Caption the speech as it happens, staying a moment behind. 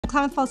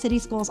Klamath Falls City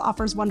Schools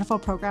offers wonderful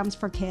programs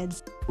for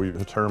kids. We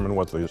determine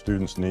what the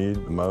students need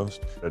the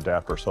most,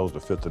 adapt ourselves to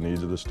fit the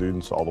needs of the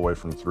students all the way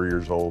from 3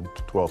 years old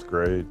to 12th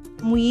grade.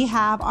 We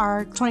have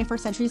our 21st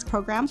Centuries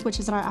programs, which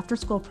is in our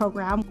after-school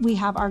program. We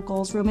have our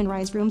Goals Room and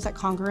Rise Rooms at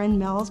Conger and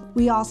Mills.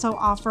 We also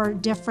offer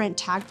different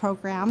tag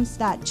programs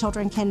that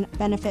children can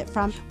benefit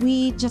from.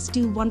 We just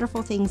do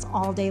wonderful things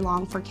all day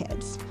long for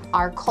kids.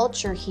 Our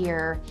culture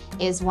here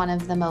is one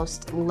of the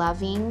most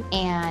loving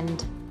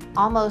and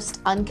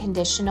almost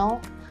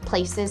unconditional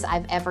places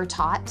I've ever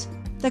taught.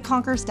 The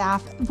Conger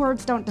staff,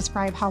 words don't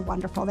describe how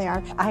wonderful they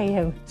are. I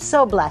am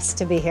so blessed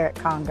to be here at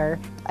Conger.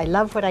 I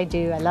love what I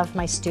do, I love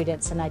my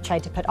students, and I try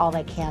to put all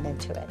I can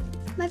into it.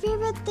 My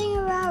favorite thing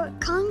about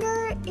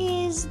Conger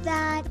is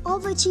that all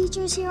the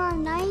teachers here are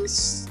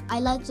nice.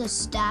 I like the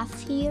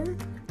staff here.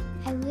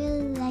 I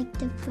really like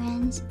the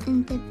friends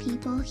and the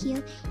people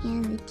here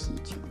and the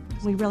teachers.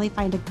 We really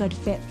find a good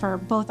fit for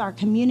both our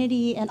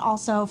community and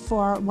also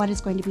for what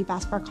is going to be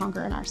best for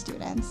Conger and our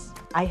students.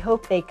 I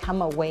hope they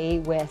come away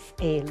with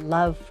a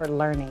love for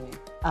learning,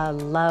 a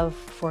love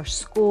for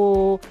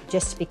school,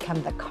 just to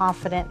become the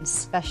confident and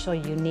special,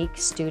 unique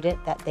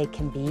student that they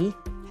can be.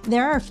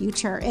 They're our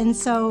future, and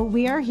so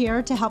we are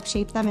here to help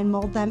shape them and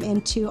mold them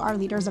into our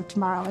leaders of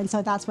tomorrow, and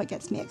so that's what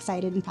gets me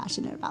excited and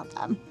passionate about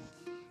them.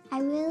 I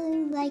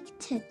really like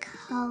to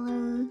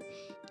color, and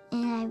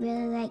I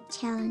really like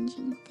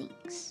challenging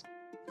things.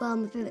 Well,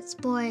 my favorite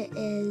sport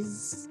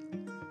is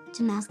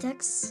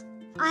gymnastics.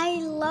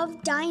 I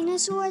love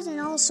dinosaurs and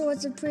all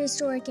sorts of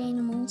prehistoric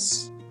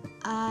animals.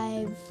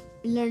 I've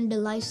learned the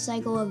life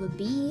cycle of a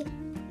bee.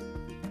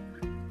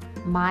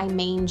 My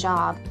main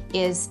job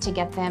is to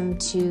get them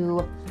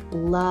to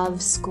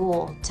love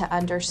school, to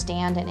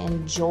understand and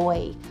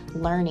enjoy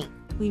learning.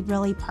 We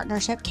really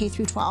partnership K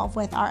through 12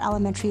 with our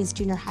elementaries,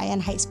 junior high,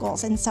 and high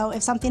schools. And so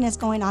if something is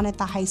going on at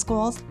the high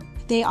schools,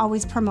 they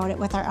always promote it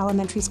with our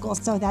elementary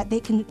schools so that they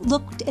can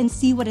look and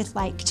see what it's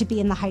like to be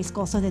in the high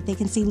school, so that they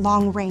can see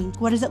long range.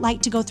 What is it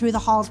like to go through the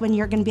halls when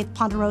you're going to be at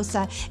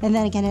Ponderosa and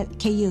then again at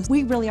KU?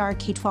 We really are a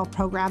K-12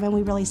 program, and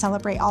we really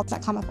celebrate all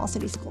that Klamath Falls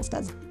City Schools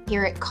does.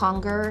 Here at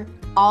Conger,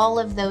 all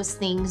of those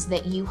things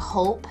that you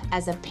hope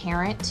as a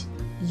parent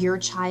your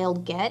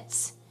child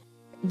gets,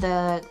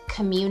 the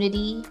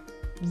community,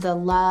 the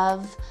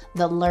love,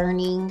 the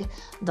learning,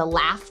 the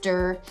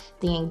laughter,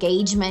 the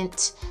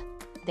engagement,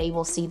 they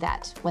will see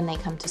that when they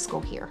come to school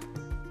here.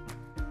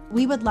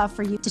 We would love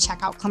for you to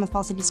check out Klamath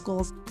Falls City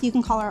Schools. You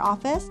can call our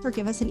office or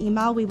give us an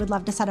email. We would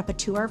love to set up a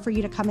tour for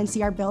you to come and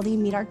see our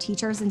building, meet our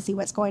teachers, and see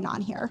what's going on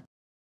here.